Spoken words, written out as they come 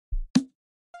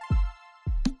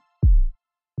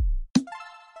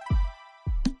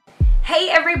Hey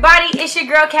everybody, it's your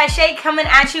girl Cachet coming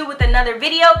at you with another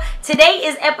video. Today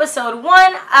is episode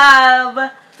 1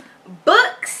 of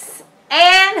Books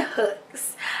and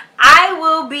Hooks. I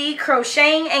will be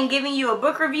crocheting and giving you a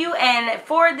book review, and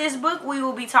for this book we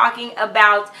will be talking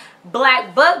about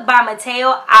Black Book by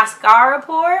Mateo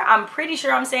Askaripour. I'm pretty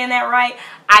sure I'm saying that right.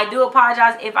 I do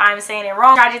apologize if I'm saying it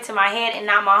wrong. Charge it to my head and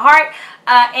not my heart.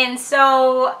 And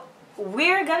so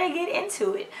we're gonna get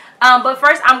into it. But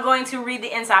first I'm going to read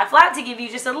the inside flap to give you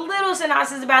just a little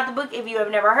synopsis about the book if you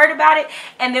have never heard about it,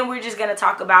 and then we're just going to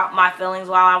talk about my feelings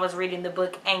while I was reading the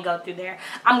book and go through there.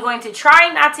 I'm going to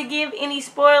try not to give any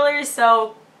spoilers,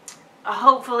 so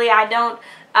hopefully I don't.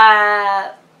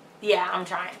 Yeah, I'm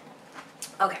trying.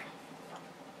 Okay.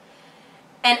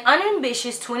 An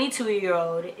unambitious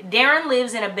 22-year-old, Darren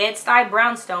lives in a Bed-Stuy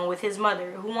brownstone with his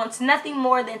mother, who wants nothing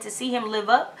more than to see him live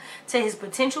up to his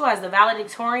potential as the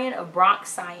valedictorian of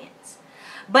Bronx science.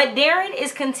 But Darren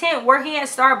is content working at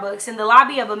Starbucks in the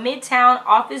lobby of a midtown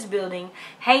office building,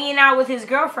 hanging out with his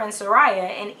girlfriend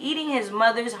Soraya and eating his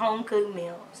mother's home-cooked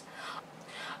meals.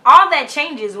 All that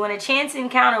changes when a chance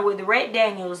encounter with Rhett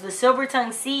Daniels, the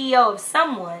silver-tongued CEO of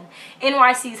Someone,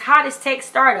 NYC's hottest tech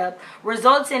startup,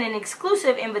 results in an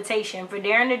exclusive invitation for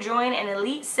Darren to join an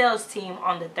elite sales team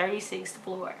on the 36th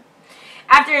floor.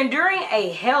 After enduring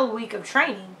a hell week of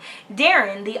training,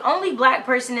 Darren, the only black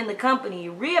person in the company,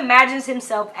 reimagines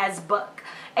himself as Buck,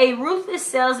 a ruthless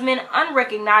salesman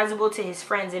unrecognizable to his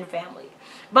friends and family.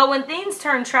 But when things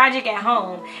turn tragic at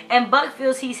home and Buck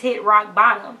feels he's hit rock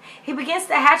bottom, he begins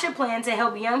to hatch a plan to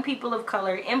help young people of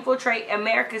color infiltrate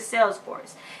America's sales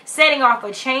force, setting off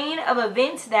a chain of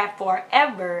events that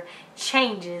forever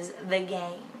changes the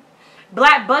game.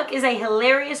 Black Buck is a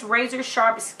hilarious,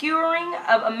 razor-sharp skewering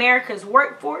of America's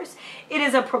workforce. It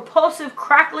is a propulsive,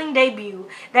 crackling debut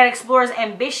that explores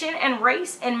ambition and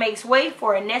race and makes way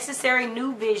for a necessary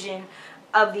new vision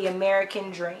of the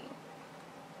American dream.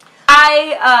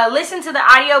 I listened to the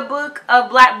audiobook of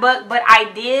Black Book, but I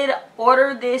did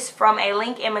order this from a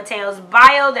link in Mateo's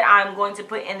bio that I'm going to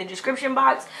put in the description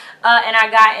box, and I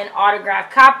got an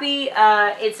autographed copy.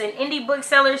 It's an indie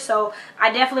bookseller, so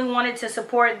I definitely wanted to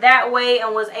support that way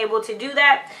and was able to do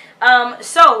that.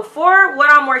 So for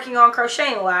what I'm working on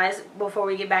crocheting wise, before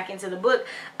we get back into the book,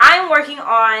 I'm working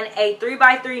on a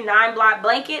 3x3 9-block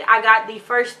blanket. I got the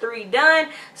first 3 done.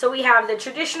 So we have the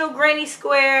traditional granny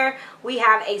square, we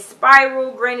have a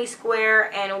spiral granny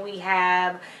square, and we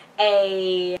have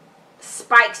a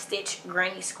spike stitch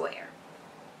granny square.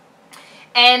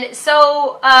 And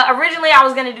so originally I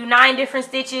was going to do 9 different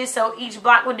stitches, so each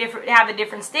block would have a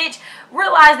different stitch.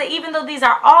 Realized that even though these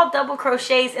are all double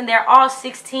crochets and they're all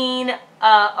 16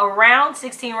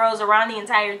 rows around the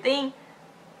entire thing,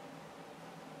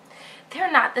 they're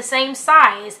not the same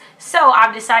size. So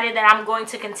I've decided that I'm going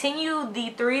to continue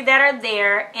the 3 that are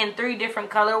there in 3 different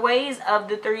colorways of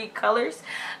the 3 colors.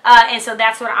 And so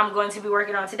that's what I'm going to be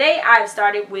working on today. I've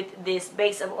started with this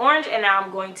base of orange, and now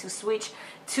I'm going to switch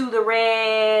to the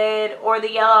red or the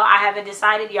yellow. I haven't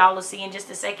decided. Y'all will see in just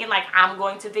a second. Like, I'm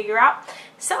going to figure out.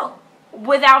 So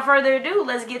without further ado,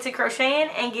 let's get to crocheting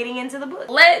and getting into the book.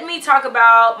 Let me talk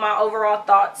about my overall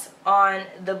thoughts on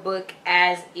the book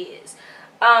as is.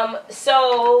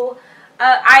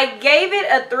 I gave it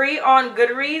a 3 on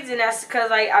Goodreads, and that's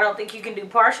because I don't think you can do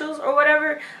partials or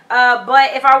whatever.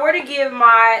 But if I were to give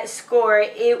my score,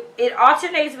 it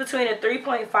alternates between a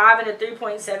 3.5 and a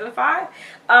 3.75.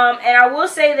 And I will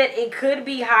say that it could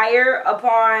be higher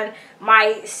upon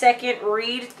my second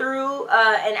read through,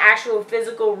 an actual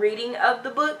physical reading of the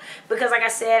book, because like I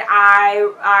said,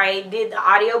 I did the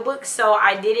audiobook, so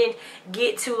I didn't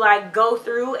get to like go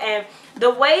through, and the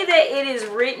way that it is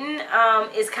written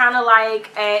is kind of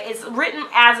like it's written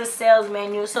as a sales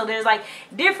manual, so there's like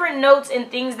different notes and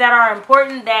things that are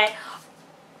important that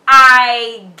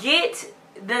I get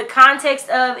the context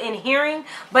of in hearing,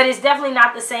 but it's definitely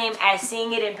not the same as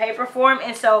seeing it in paper form.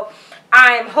 And so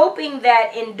I'm hoping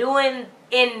that in doing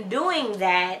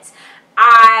that,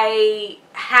 I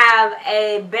have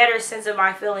a better sense of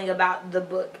my feeling about the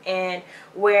book and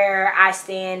where I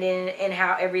stand and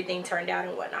how everything turned out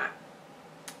and whatnot.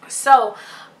 So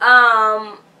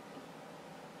as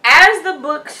the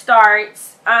book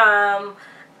starts, I'm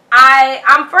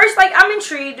first, like, I'm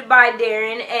intrigued by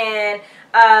Darren and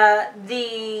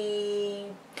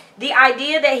the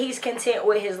idea that he's content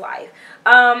with his life,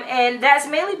 and that's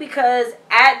mainly because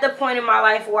at the point in my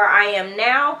life where I am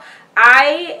now,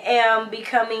 I am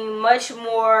becoming much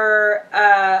more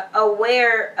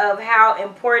aware of how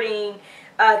important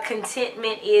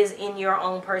contentment is in your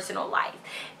own personal life.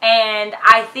 And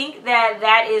I think that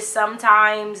that is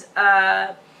sometimes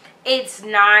it's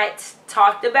not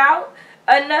talked about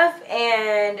enough.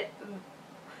 And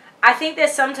I think that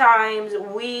sometimes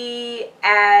we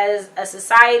as a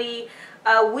society,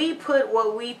 we put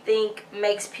what we think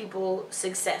makes people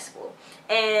successful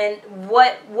and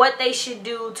what they should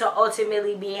do to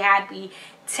ultimately be happy,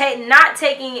 not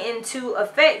taking into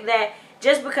effect that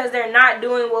just because they're not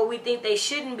doing what we think they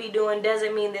shouldn't be doing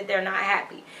doesn't mean that they're not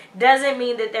happy. Doesn't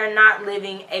mean that they're not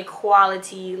living a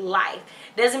quality life.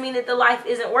 Doesn't mean that the life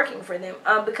isn't working for them.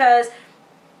 Because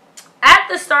at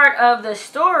the start of the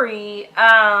story,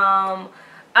 the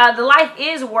life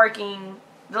is working.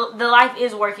 The life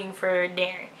is working for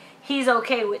Darren. He's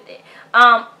okay with it.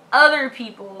 Other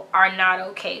people are not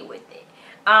okay with it.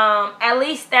 At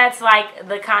least that's like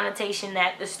the connotation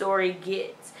that the story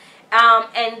gets.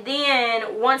 And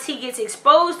then once he gets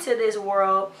exposed to this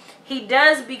world, he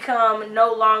does become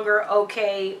no longer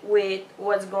okay with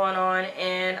what's going on.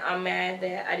 And I'm mad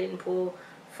that I didn't pull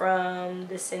from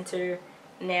the center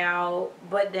now,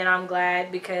 but then I'm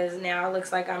glad because now it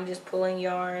looks like I'm just pulling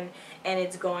yarn and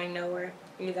it's going nowhere.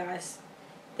 You guys,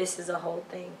 this is a whole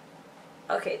thing.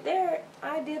 Okay, there,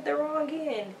 I did the wrong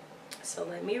end. So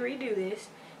let me redo this.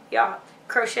 Y'all,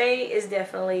 crochet is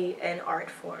definitely an art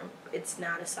form. It's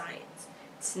not a science.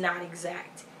 It's not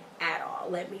exact at all,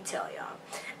 let me tell y'all.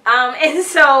 And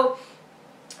so,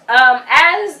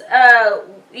 as,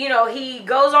 you know, he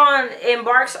goes on,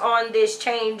 embarks on this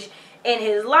change in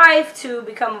his life to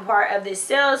become a part of this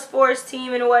Salesforce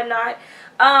team and whatnot,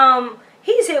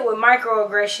 he's hit with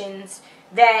microaggressions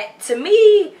that, to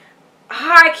me,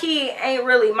 high key ain't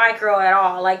really micro at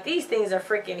all. Like, these things are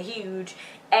freaking huge.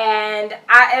 And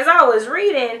as I was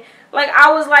reading, like,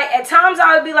 I was like, at times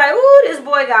I would be like, ooh, this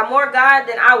boy got more God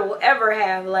than I will ever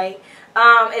have. Like,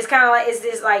 it's kind of like, it's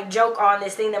this like joke on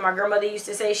this thing that my grandmother used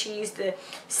to say. She used to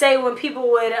say when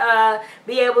people would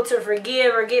be able to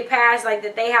forgive or get past, like,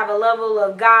 that they have a level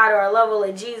of God or a level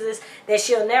of Jesus that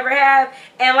she'll never have.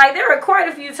 And like, there were quite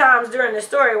a few times during the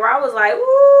story where I was like,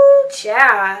 ooh,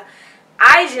 child,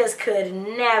 I just could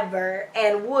never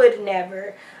and would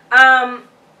never.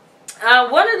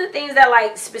 One of the things that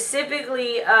like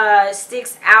specifically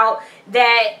sticks out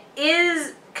that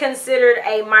is considered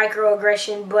a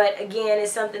microaggression, but again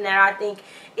is something that I think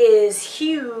is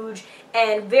huge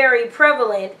and very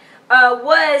prevalent,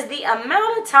 was the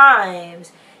amount of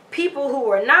times people who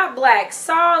were not black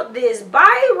saw this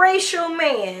biracial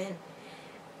man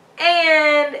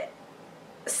and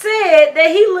said that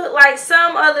he looked like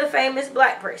some other famous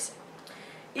black person.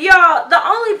 Y'all, the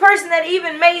only person that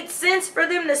even made sense for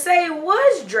them to say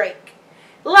was Drake.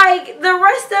 Like, the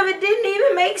rest of it didn't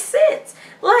even make sense.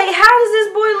 Like, how does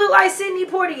this boy look like Sidney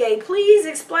Poitier? Please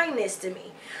explain this to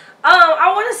me.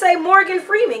 I want to say Morgan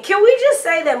Freeman. Can we just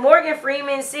say that Morgan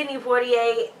Freeman, Sidney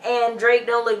Poitier, and Drake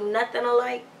don't look nothing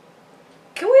alike?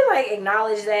 Can we, like,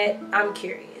 acknowledge that? I'm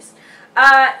curious.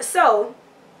 So,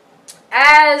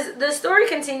 as the story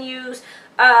continues,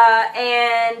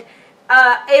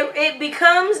 it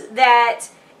becomes that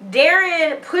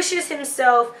Darren pushes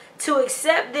himself to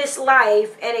accept this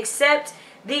life and accept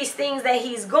these things that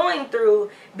he's going through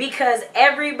because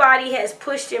everybody has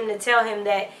pushed him to tell him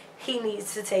that he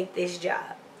needs to take this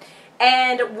job.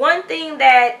 And one thing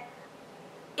that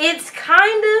it's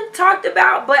kind of talked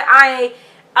about, but I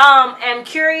am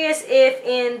curious if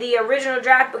in the original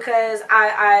draft, because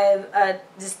I've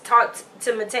just talked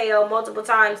to Mateo multiple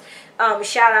times.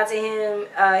 Shout out to him.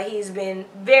 He's been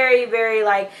very, very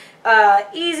like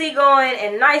easygoing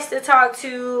and nice to talk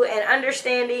to and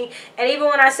understanding. And even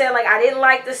when I said like I didn't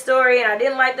like the story and I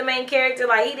didn't like the main character,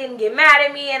 like he didn't get mad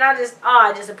at me, and I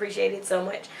just appreciate it so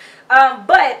much.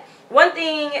 But one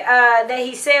thing that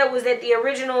he said was that the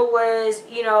original was,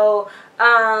 you know,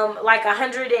 like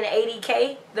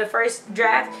 180K, the first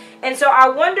draft. And so I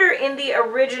wonder in the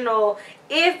original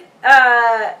if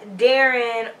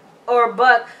Darren or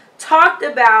Buck talked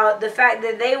about the fact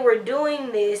that they were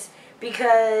doing this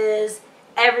because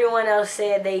everyone else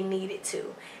said they needed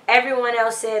to. Everyone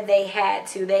else said they had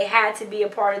to. They had to be a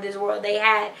part of this world. They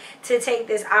had to take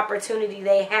this opportunity.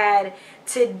 He had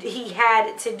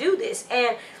to do this.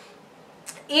 And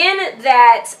in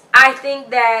that, I think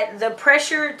that the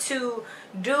pressure to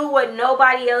do what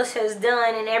nobody else has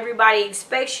done and everybody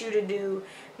expects you to do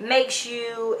makes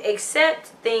you accept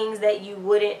things that you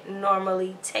wouldn't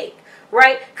normally take,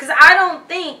 right? Because I don't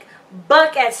think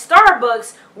Buck at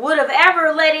Starbucks would have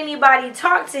ever let anybody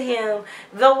talk to him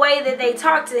the way that they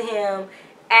talked to him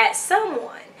at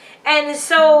someone. And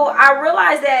so I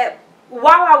realized that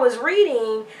while I was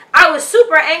reading, I was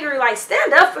super angry, like,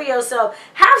 stand up for yourself.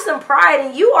 Have some pride,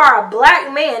 and you are a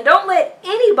black man. Don't let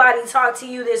anybody talk to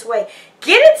you this way.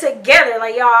 Get it together.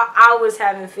 Like, y'all, I was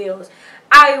having feels.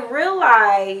 I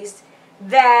realized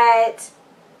that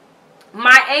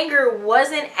my anger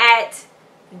wasn't at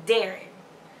Darren.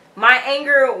 My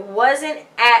anger wasn't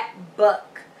at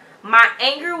Buck. My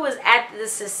anger was at the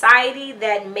society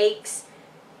that makes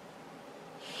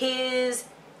his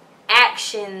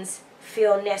actions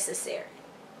feel necessary.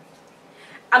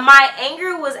 My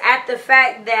anger was at the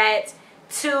fact that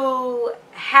to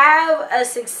have a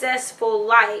successful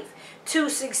life, to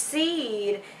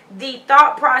succeed, the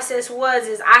thought process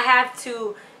is I have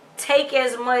to take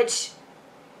as much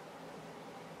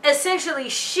essentially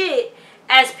shit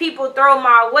as people throw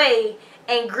my way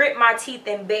and grit my teeth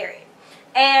and bear it.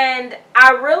 And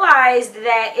I realized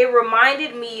that it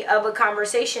reminded me of a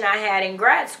conversation I had in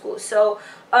grad school. So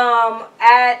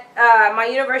at my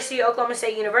university, Oklahoma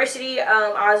State University,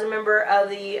 I was a member of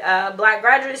the Black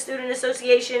Graduate Student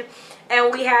Association,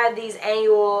 and we had these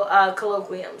annual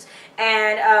colloquiums.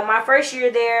 And my first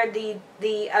year there, the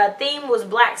theme was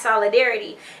Black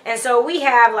Solidarity. And so we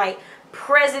have like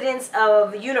presidents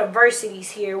of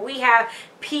universities here. We have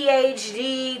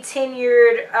PhD,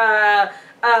 tenured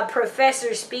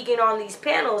professors speaking on these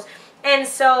panels. And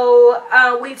so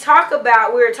we were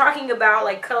talking about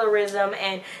like colorism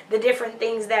and the different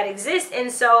things that exist.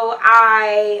 And so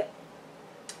I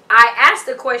asked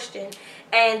a question,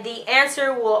 and the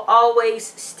answer will always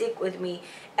stick with me.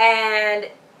 And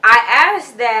I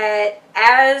asked that,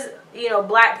 as you know,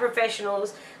 Black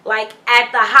professionals, like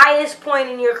at the highest point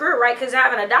in your career, right? Because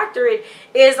having a doctorate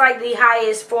is like the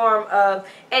highest form of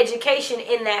education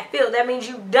in that field. That means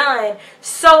you've done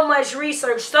so much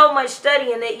research, so much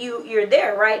studying that you're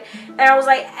there, right? And I was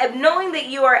like, knowing that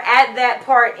you are at that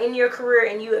part in your career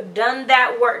and you have done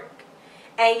that work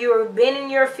and you have been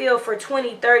in your field for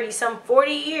 20, 30, some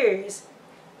 40 years,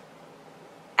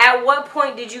 at what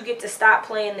point did you get to stop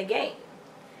playing the game?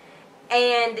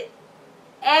 And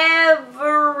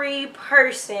every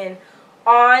person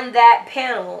on that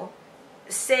panel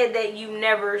said that you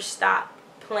never stop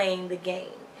playing the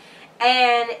game.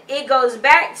 And it goes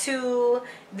back to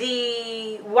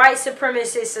the white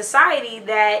supremacist society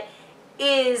that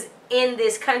is in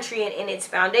this country and in its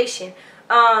foundation.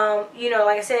 You know,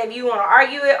 like I said, if you want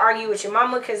to argue with your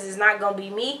mama, because it's not going to be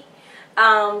me.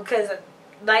 Because,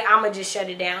 like, I'm going to just shut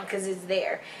it down because it's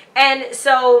there. And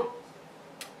so,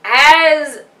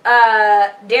 as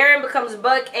Darren becomes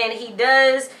Buck and he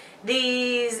does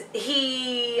these,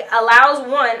 he allows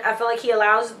I feel like he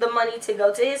allows the money to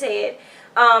go to his head,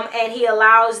 and he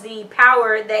allows the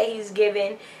power that he's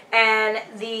given and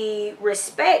the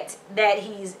respect that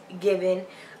he's given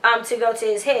to go to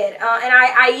his head. And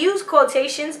I use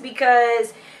quotations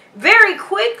because very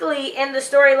quickly in the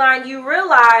storyline you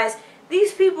realize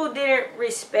these people didn't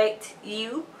respect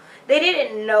you. They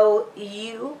didn't know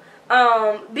you.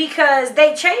 Because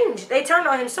they changed. They turned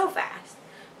on him so fast.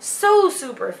 So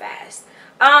super fast.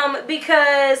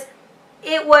 Because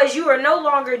it was, you are no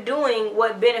longer doing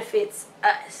what benefits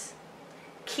us.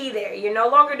 Key there. You're no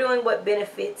longer doing what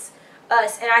benefits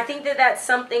us. And I think that that's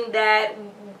something that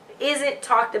isn't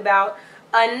talked about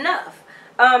enough.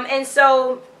 And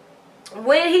so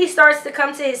when he starts to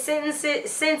come to his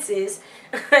senses,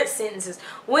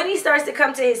 when he starts to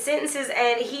come to his sentences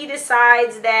and he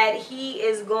decides that he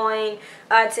is going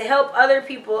to help other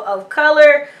people of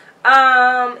color,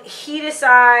 he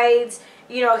decides,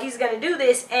 you know, he's going to do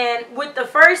this. And with the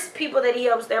first people that he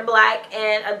helps, they're Black,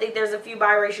 and I think there's a few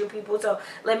biracial people, so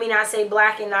let me not say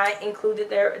Black and not include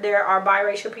that there are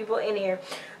biracial people in here.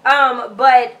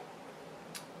 But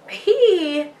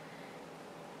he,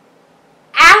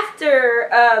 after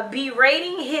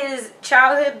berating his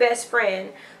childhood best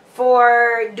friend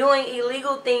for doing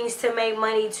illegal things to make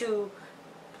money to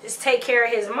just take care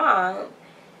of his mom,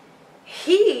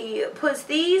 he puts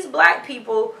these Black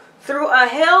people through a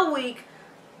hell week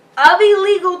of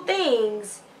illegal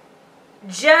things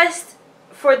just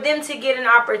for them to get an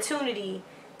opportunity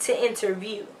to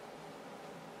interview.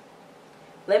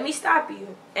 Let me stop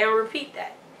you and repeat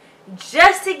that.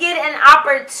 Just to get an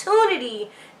opportunity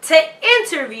to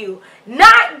interview,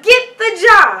 not get the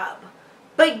job,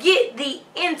 but get the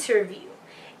interview.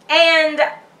 And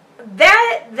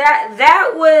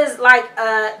that was like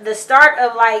the start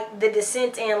of like the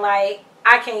descent in like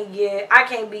I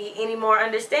can't be any more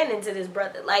understanding to this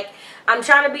brother. Like, I'm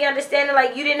trying to be understanding.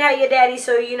 Like, you didn't have your daddy,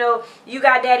 so you know you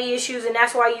got daddy issues, and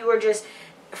that's why you were just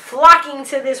flocking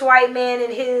to this white man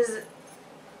and his.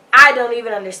 I don't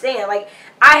even understand. Like,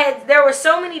 there were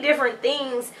so many different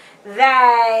things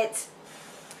that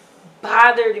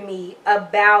bothered me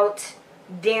about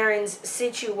Darren's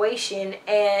situation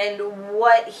and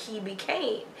what he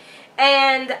became.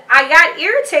 And I got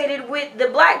irritated with the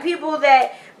Black people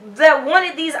that that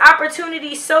wanted these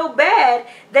opportunities so bad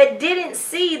that didn't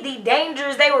see the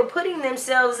dangers they were putting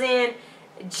themselves in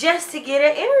just to get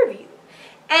an interview.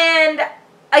 And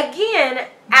again,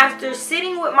 after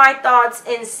sitting with my thoughts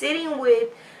and sitting with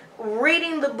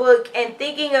reading the book and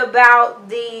thinking about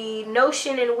the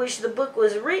notion in which the book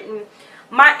was written,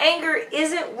 my anger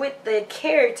isn't with the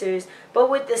characters, but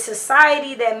with the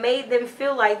society that made them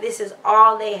feel like this is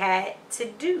all they had to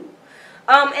do.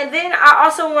 And then I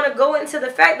also want to go into the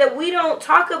fact that we don't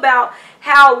talk about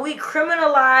how we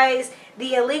criminalize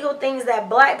the illegal things that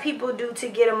black people do to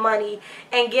get money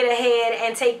and get ahead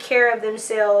and take care of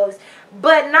themselves,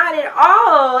 but not at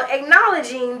all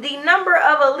acknowledging the number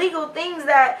of illegal things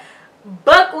that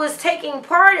Buck was taking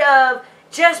part of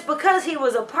just because he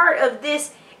was a part of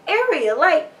this area.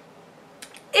 Like,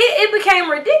 it became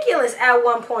ridiculous at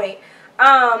one point.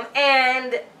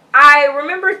 And I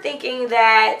remember thinking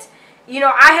that, you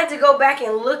know, I had to go back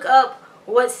and look up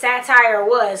what satire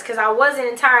was, because I wasn't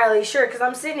entirely sure, because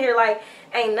I'm sitting here like,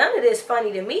 ain't none of this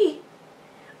funny to me.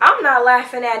 I'm not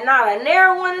laughing at not a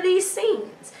narrow one of these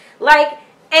scenes. Like,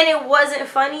 and it wasn't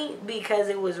funny because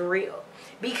it was real.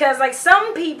 Because, like,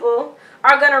 some people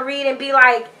are going to read and be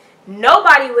like,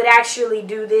 nobody would actually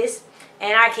do this.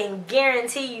 And I can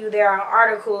guarantee you there are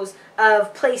articles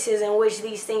of places in which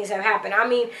these things have happened. I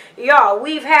mean, y'all,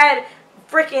 we've had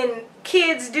freaking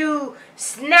kids do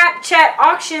Snapchat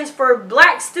auctions for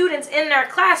black students in their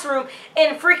classroom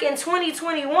in freaking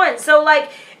 2021. So,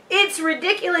 like, it's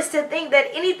ridiculous to think that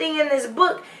anything in this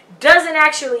book doesn't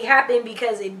actually happen,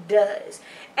 because it does.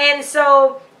 And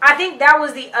so I think that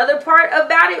was the other part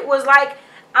about it, was like,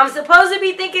 I'm supposed to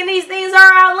be thinking these things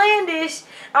are outlandish.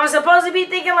 I'm supposed to be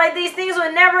thinking like these things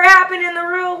would never happen in the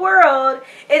real world.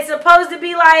 It's supposed to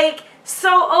be like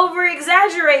so over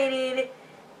exaggerated,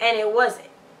 and it wasn't.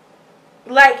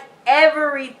 Like,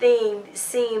 everything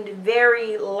seemed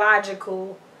very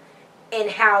logical in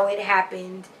how it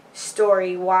happened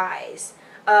story-wise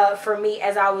for me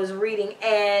as I was reading,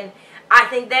 and I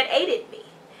think that aided me.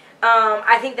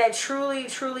 I think that truly,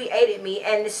 truly aided me.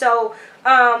 And so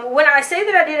when I say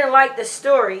that I didn't like the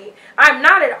story, I'm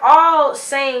not at all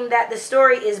saying that the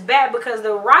story is bad, because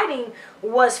the writing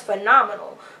was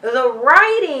phenomenal. The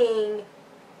writing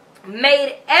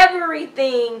made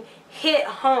everything hit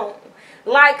home.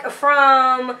 Like,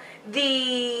 from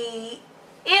the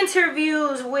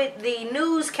interviews with the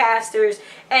newscasters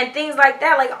and things like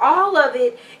that, like, all of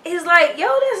it is like, yo,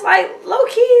 that's like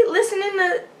low-key listening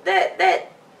to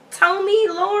that Tommy,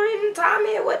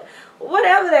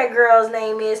 whatever that girl's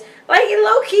name is. Like, it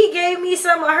low-key gave me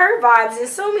some of her vibes in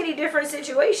so many different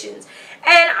situations.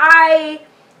 And I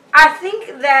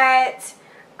think that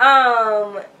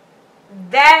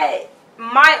that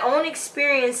my own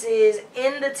experiences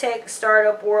in the tech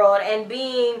startup world, and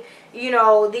being, you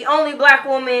know, the only black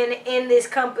woman in this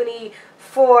company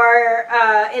for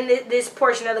this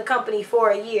portion of the company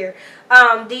for a year,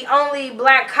 the only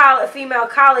black female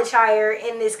college hire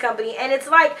in this company. And it's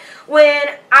like, when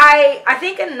I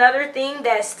think another thing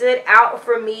that stood out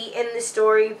for me in the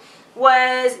story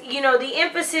was, you know, the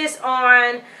emphasis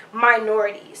on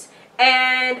minorities.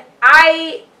 And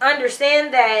I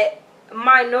understand that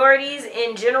minorities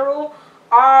in general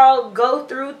all go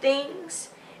through things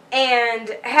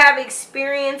and have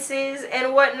experiences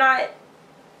and whatnot.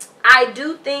 I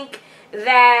do think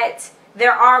that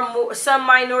there are some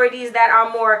minorities that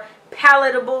are more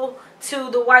palatable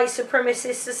to the white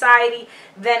supremacist society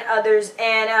than others.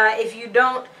 And if you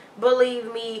don't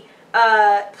believe me,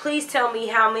 please tell me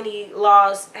how many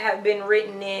laws have been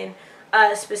written in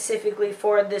specifically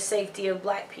for the safety of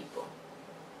black people.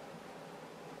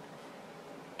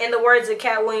 In the words of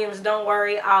Cat Williams, don't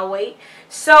worry, I'll wait.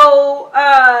 So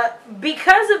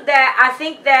because of that, I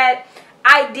think that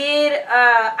I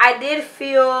did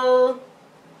feel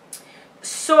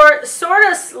sort of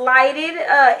slighted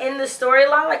in the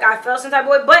storyline. Like, I felt some type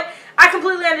of way, but I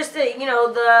completely understood. You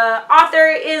know, the author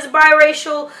is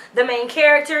biracial, the main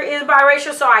character is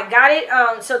biracial, so I got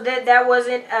it. So that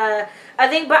wasn't a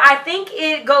thing, but I think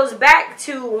it goes back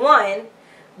to, one,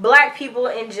 black people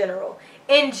in general.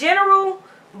 In general,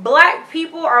 black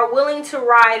people are willing to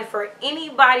ride for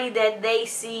anybody that they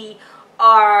see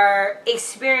are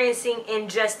experiencing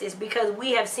injustice, because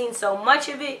we have seen so much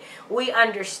of it, we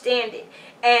understand it.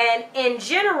 And in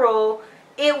general,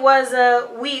 it was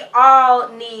we all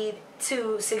need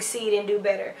to succeed and do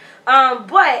better.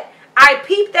 But I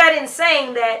peeped that in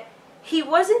saying that he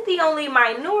wasn't the only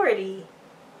minority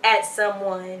at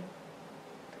someone.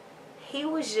 He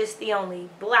was just the only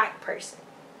black person.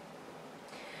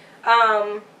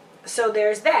 So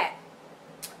there's that.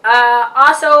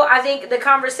 Also, I think the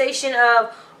conversation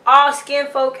of all skin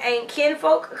folk ain't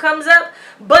kinfolk comes up.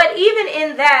 But even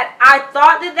in that, I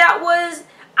thought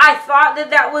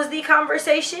that was the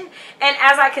conversation. And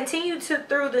as I continued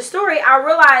through the story, I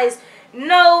realized,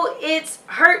 no, it's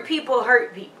hurt people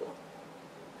hurt people.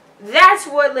 That's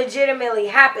what legitimately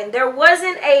happened. There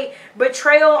wasn't a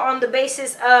betrayal on the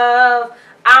basis of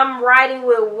I'm riding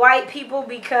with white people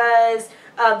because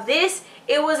of this.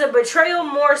 It was a betrayal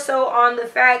more so on the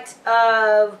fact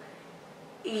of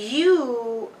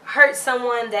you hurt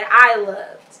someone that I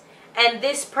loved, and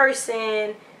this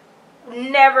person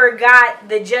never got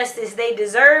the justice they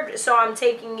deserved, so I'm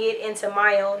taking it into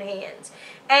my own hands.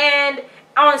 And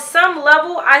on some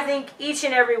level, I think each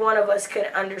and every one of us could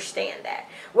understand that.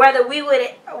 Whether we would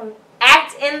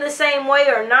act in the same way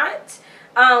or not,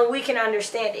 we can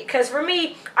understand it. Because for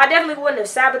me, I definitely wouldn't have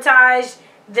sabotaged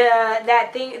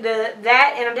that,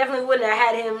 and I definitely wouldn't have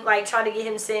had him like trying to get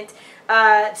him sent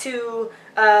to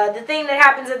the thing that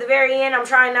happens at the very end. I'm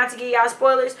trying not to give y'all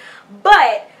spoilers,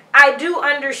 but I do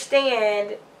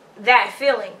understand that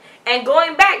feeling. And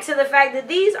going back to the fact that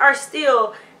these are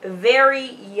still very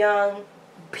young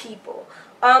people.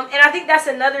 And I think that's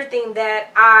another thing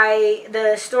that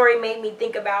the story made me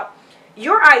think about.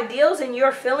 Your ideals and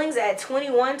your feelings at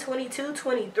 21, 22,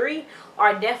 23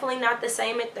 are definitely not the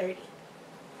same at 30.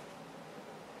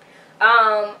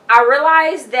 I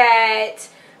realized that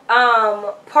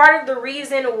part of the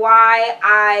reason why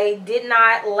I did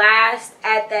not last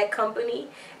at that company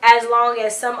as long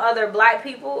as some other black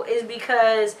people is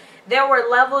because there were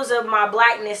levels of my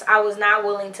blackness I was not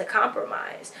willing to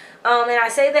compromise. And I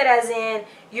say that as in,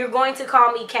 you're going to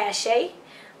call me Cachet.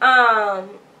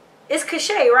 It's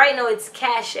Cachet, right? No, it's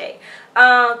Cachet.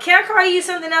 Can I call you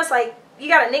something else? Like, you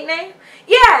got a nickname?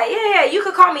 Yeah. You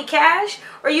could call me Cash,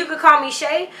 or you could call me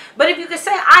Shay. But if you could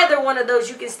say either one of those,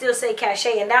 you can still say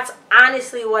Cachet, and that's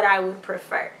honestly what I would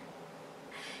prefer.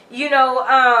 You know,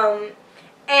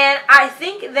 and I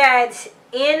think that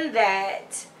in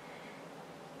that,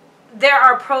 there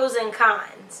are pros and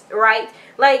cons, right?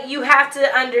 Like, you have to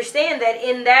understand that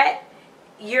in that,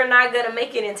 you're not going to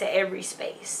make it into every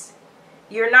space.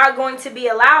 You're not going to be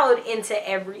allowed into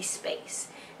every space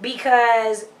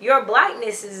because your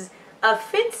blackness is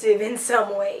offensive in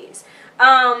some ways.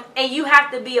 And you have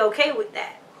to be okay with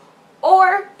that.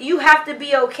 Or you have to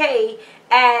be okay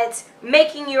at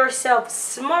making yourself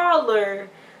smaller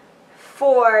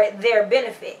for their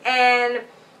benefit. And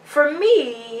for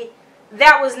me,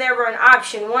 that was never an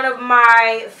option. One of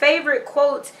my favorite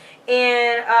quotes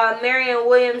in Marianne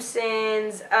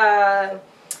Williamson's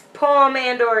poem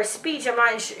and or speech, I'm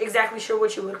not exactly sure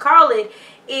what you would call it,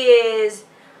 is,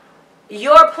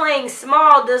 your playing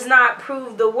small does not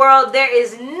prove the world. There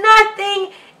is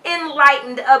nothing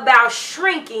enlightened about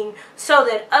shrinking so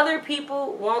that other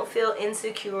people won't feel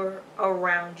insecure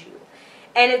around you.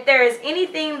 And if there is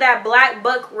anything that Black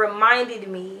Buck reminded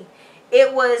me,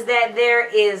 it was that there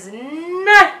is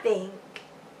nothing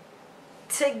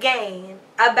to gain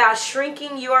about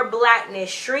shrinking your blackness,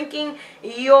 shrinking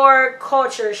your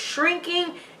culture,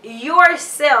 shrinking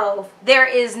yourself. There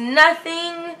is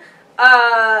nothing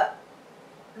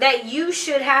that you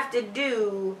should have to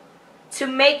do to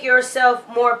make yourself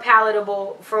more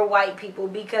palatable for white people,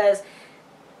 because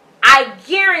I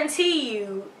guarantee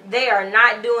you they are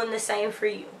not doing the same for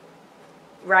you,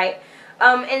 right?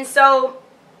 And so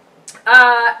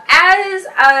as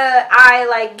I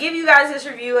like give you guys this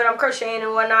review and I'm crocheting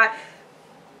and whatnot,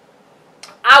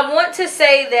 I want to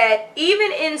say that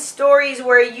even in stories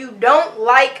where you don't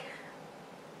like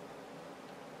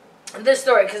the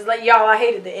story, because like y'all, I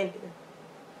hated the ending.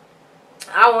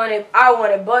 I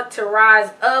wanted Buck to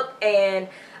rise up, and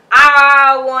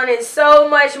I wanted so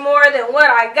much more than what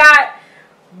I got.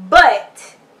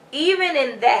 But even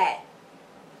in that,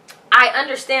 I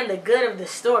understand the good of the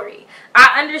story.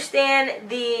 I understand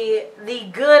the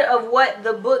good of what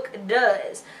the book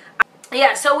does.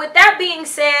 Yeah, so with that being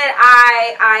said,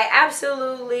 I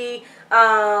absolutely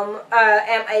am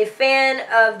a fan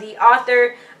of the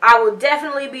author. I will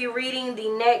definitely be reading the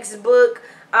next book.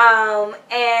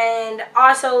 And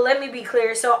also, let me be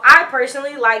clear. So I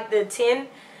personally like the 10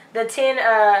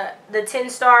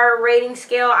 star rating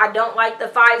scale. I don't like the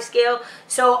 5 scale.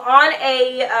 So on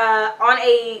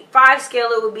a 5 scale,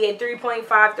 it would be a 3.5,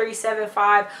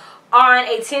 3.75. On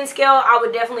a 10 scale, I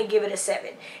would definitely give it a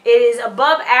 7. It is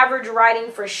above average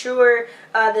writing for sure.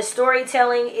 The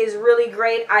storytelling is really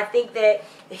great. I think that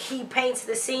he paints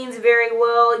the scenes very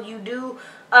well. You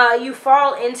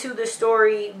fall into the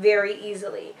story very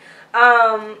easily.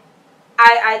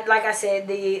 I like I said,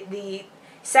 the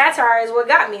satire is what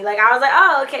got me. Like, I was like,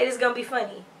 oh, okay, this is gonna be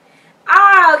funny.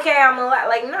 ah, okay, I'm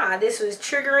like, nah, this was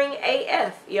triggering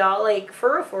AF, y'all, like,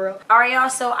 for real, for real. All right, y'all,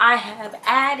 so I have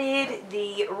added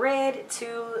the red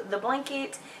to the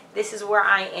blanket. This is where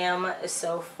I am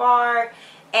so far.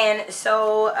 And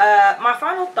so my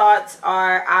final thoughts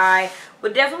are, I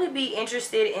would definitely be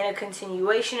interested in a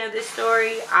continuation of this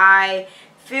story. I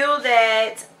feel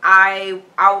that I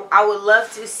would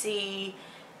love to see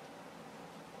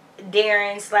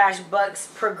Darren / Buck's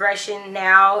progression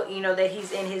now, you know, that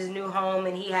he's in his new home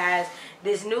and he has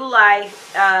this new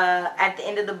life at the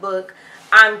end of the book.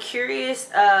 I'm curious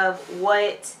of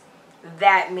what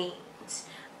that means.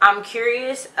 I'm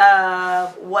curious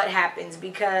of what happens,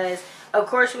 because of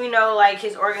course we know, like,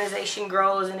 his organization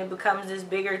grows and it becomes this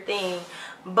bigger thing,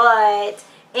 but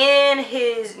in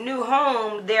his new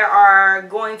home there are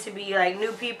going to be like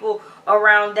new people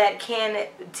around that can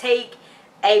take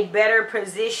a better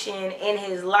position in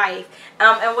his life.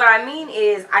 And what I mean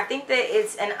is, I think that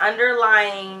it's an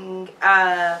underlying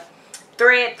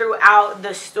thread throughout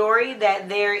the story that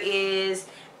there is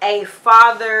a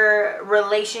father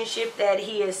relationship that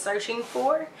he is searching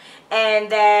for,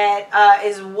 and that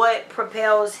is what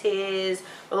propels his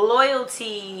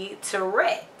loyalty to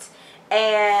Rhett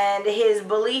and his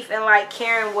belief in, like,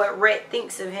 caring what Rhett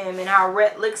thinks of him and how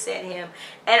Rhett looks at him.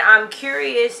 And I'm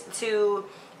curious to,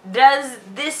 does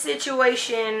this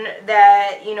situation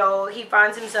that, you know, he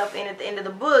finds himself in at the end of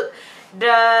the book,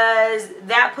 does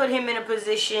that put him in a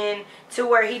position to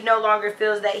where he no longer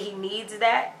feels that he needs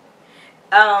that?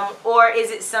 Or is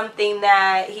it something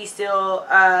that he still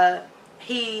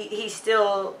he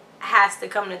still has to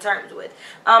come to terms with?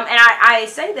 And I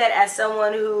say that as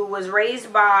someone who was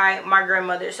raised by my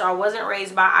grandmother, so I wasn't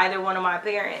raised by either one of my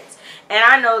parents. And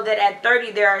I know that at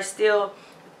 30 there are still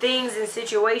things and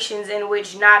situations in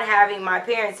which not having my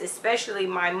parents, especially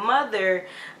my mother,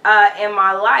 in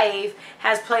my life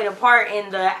has played a part in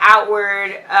the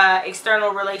outward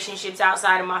external relationships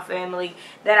outside of my family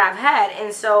that I've had.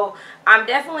 And so I'm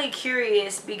definitely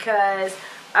curious, because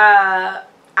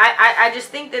I just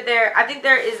think that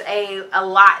there is a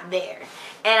lot there,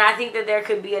 and I think that there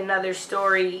could be another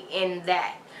story in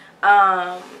that.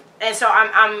 And so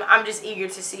I'm just eager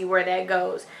to see where that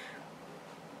goes.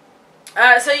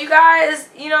 So you guys,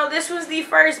 you know, this was the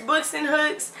first Books and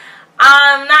Hooks.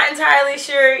 I'm not entirely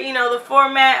sure, you know, the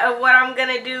format of what I'm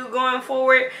going to do going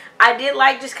forward. I did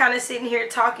like just kind of sitting here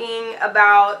talking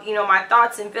about, you know, my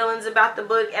thoughts and feelings about the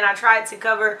book, and I tried to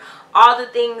cover all the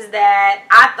things that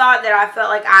I thought that I felt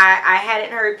like I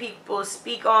hadn't heard people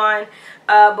speak on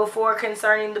before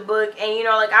concerning the book. And, you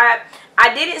know, like,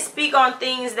 I didn't speak on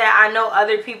things that I know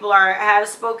other people have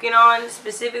spoken on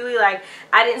specifically. Like,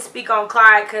 I didn't speak on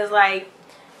Clyde because, like,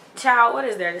 child, what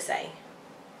is there to say?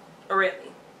 Really?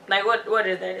 Like, what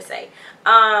is there to say?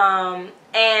 And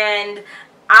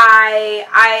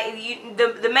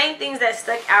the main things that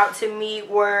stuck out to me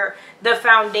were the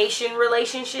foundation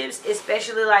relationships,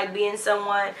 especially, like, being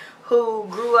someone who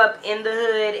grew up in the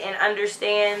hood and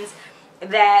understands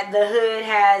that the hood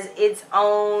has its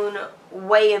own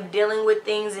way of dealing with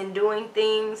things and doing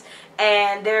things,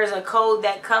 and there's a code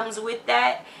that comes with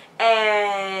that,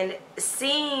 and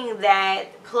seeing that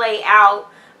play out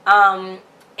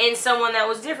in someone that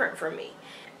was different from me.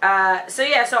 So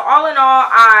yeah, so all in all,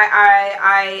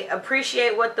 I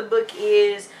appreciate what the book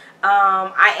is.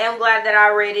 I am glad that I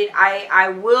read it. I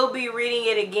will be reading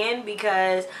it again,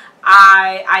 because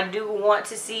I do want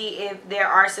to see if there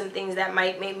are some things that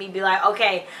might make me be like,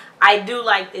 okay, I do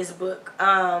like this book.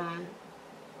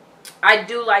 I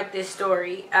do like this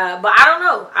story. But I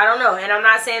don't know. And I'm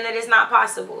not saying that it's not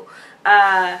possible.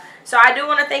 So I do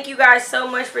want to thank you guys so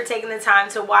much for taking the time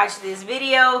to watch this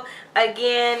video.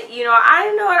 Again, you know, I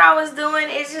didn't know what I was doing.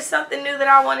 It's just something new that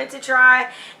I wanted to try.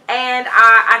 And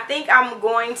I think I'm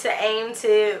going to aim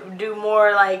to do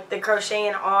more like the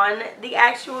crocheting on the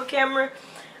actual camera.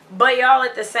 But y'all,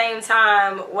 at the same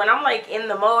time, when I'm like in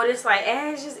the mode, it's like,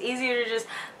 it's just easier to just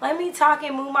let me talk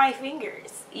and move my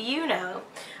fingers, you know.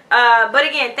 But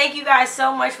again, thank you guys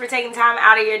so much for taking time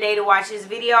out of your day to watch this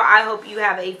video. I hope you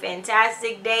have a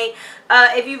fantastic day.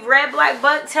 If you've read Black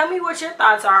Buck, tell me what your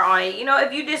thoughts are on it. You know,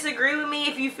 if you disagree with me,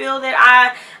 if you feel that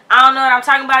I don't know what I'm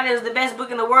talking about, it was the best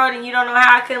book in the world and you don't know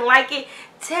how I couldn't like it,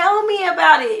 tell me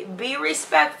about it. Be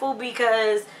respectful,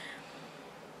 because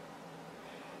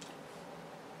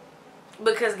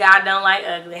God don't like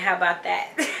ugly. How about that?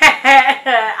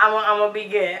 I'm gonna be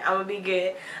good. I'm gonna be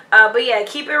good. But yeah,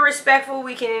 keep it respectful.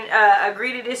 We can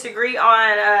agree to disagree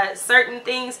on certain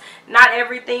things, not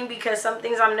everything, because some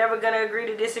things I'm never gonna agree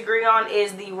to disagree on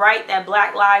is the right that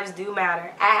Black lives do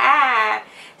matter.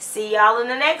 See y'all in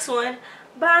the next one.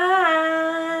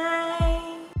 Bye.